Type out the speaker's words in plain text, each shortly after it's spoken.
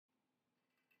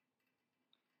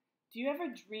Do you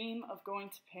ever dream of going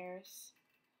to Paris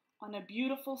on a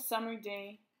beautiful summer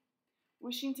day,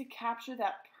 wishing to capture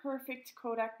that perfect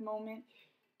Kodak moment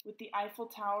with the Eiffel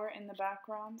Tower in the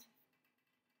background?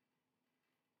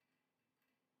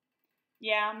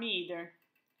 Yeah, me either.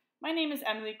 My name is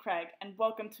Emily Craig, and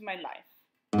welcome to my life.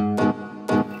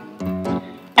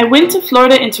 I went to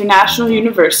Florida International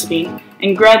University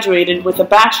and graduated with a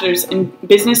bachelor's in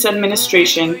business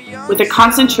administration with a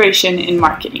concentration in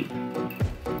marketing.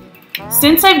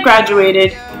 Since I've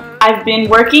graduated, I've been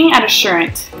working at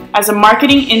Assurant as a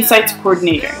marketing insights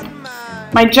coordinator.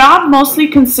 My job mostly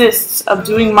consists of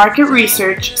doing market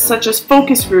research such as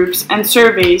focus groups and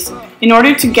surveys in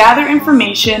order to gather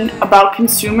information about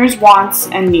consumers' wants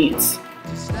and needs.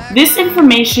 This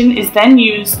information is then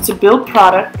used to build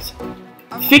products,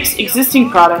 fix existing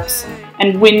products,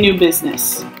 and win new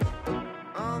business.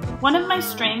 One of my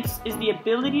strengths is the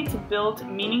ability to build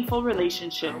meaningful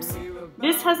relationships.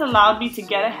 This has allowed me to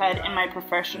get ahead in my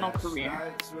professional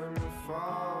career.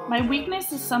 My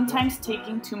weakness is sometimes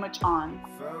taking too much on.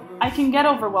 I can get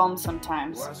overwhelmed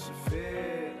sometimes.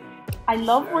 I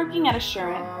love working at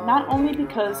Assurant not only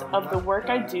because of the work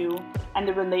I do and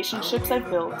the relationships I've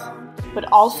built, but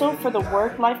also for the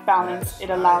work-life balance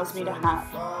it allows me to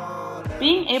have.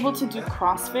 Being able to do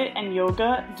CrossFit and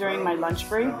yoga during my lunch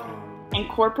break, and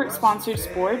corporate-sponsored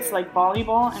sports like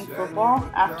volleyball and football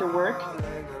after work,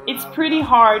 it's pretty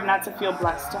hard not to feel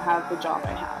blessed to have the job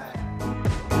I have.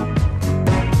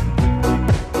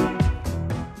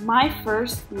 My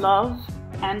first love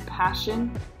and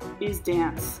passion is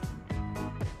dance.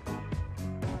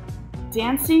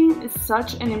 Dancing is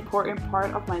such an important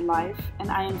part of my life,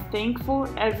 and I am thankful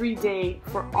every day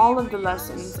for all of the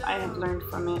lessons I have learned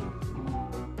from it.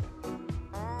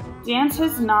 Dance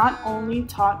has not only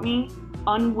taught me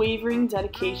unwavering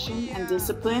dedication and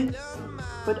discipline,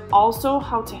 but also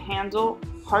how to handle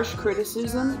harsh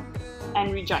criticism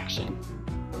and rejection.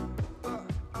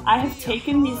 I have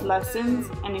taken these lessons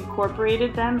and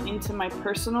incorporated them into my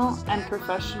personal and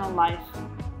professional life.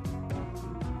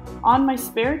 On my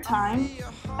spare time,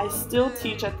 I still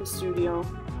teach at the studio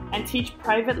and teach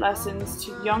private lessons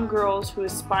to young girls who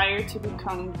aspire to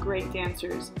become great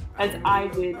dancers, as I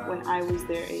did when I was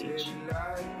their age.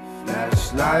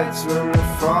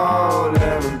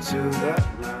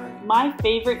 My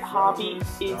favorite hobby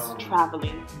is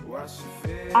traveling.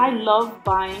 I love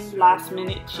buying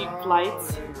last-minute cheap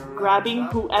flights, grabbing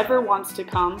whoever wants to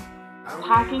come,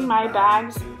 packing my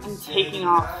bags, and taking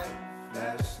off.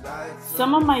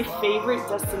 Some of my favorite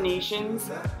destinations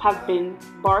have been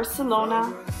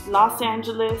Barcelona, Los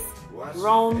Angeles,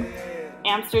 Rome,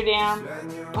 Amsterdam,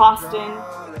 Boston,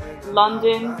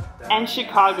 London, and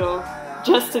Chicago,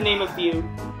 just to name a few.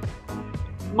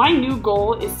 My new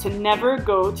goal is to never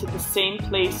go to the same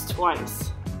place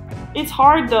twice. It's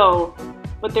hard though,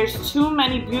 but there's too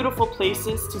many beautiful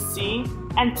places to see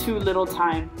and too little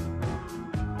time.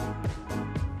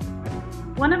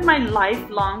 One of my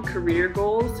lifelong career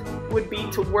goals would be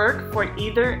to work for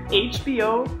either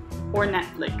HBO or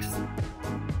Netflix.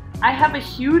 I have a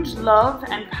huge love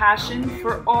and passion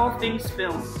for all things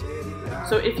film.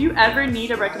 So if you ever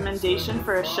need a recommendation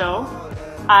for a show,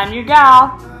 I'm your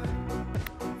gal.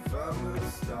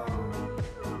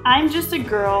 I'm just a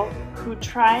girl who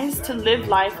tries to live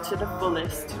life to the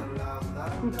fullest,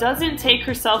 who doesn't take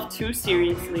herself too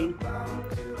seriously,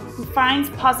 who finds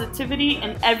positivity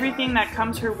in everything that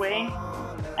comes her way,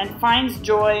 and finds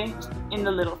joy in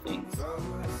the little things.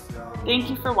 Thank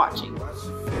you for watching.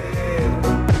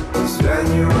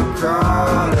 When you were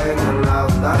calling and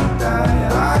love that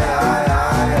day,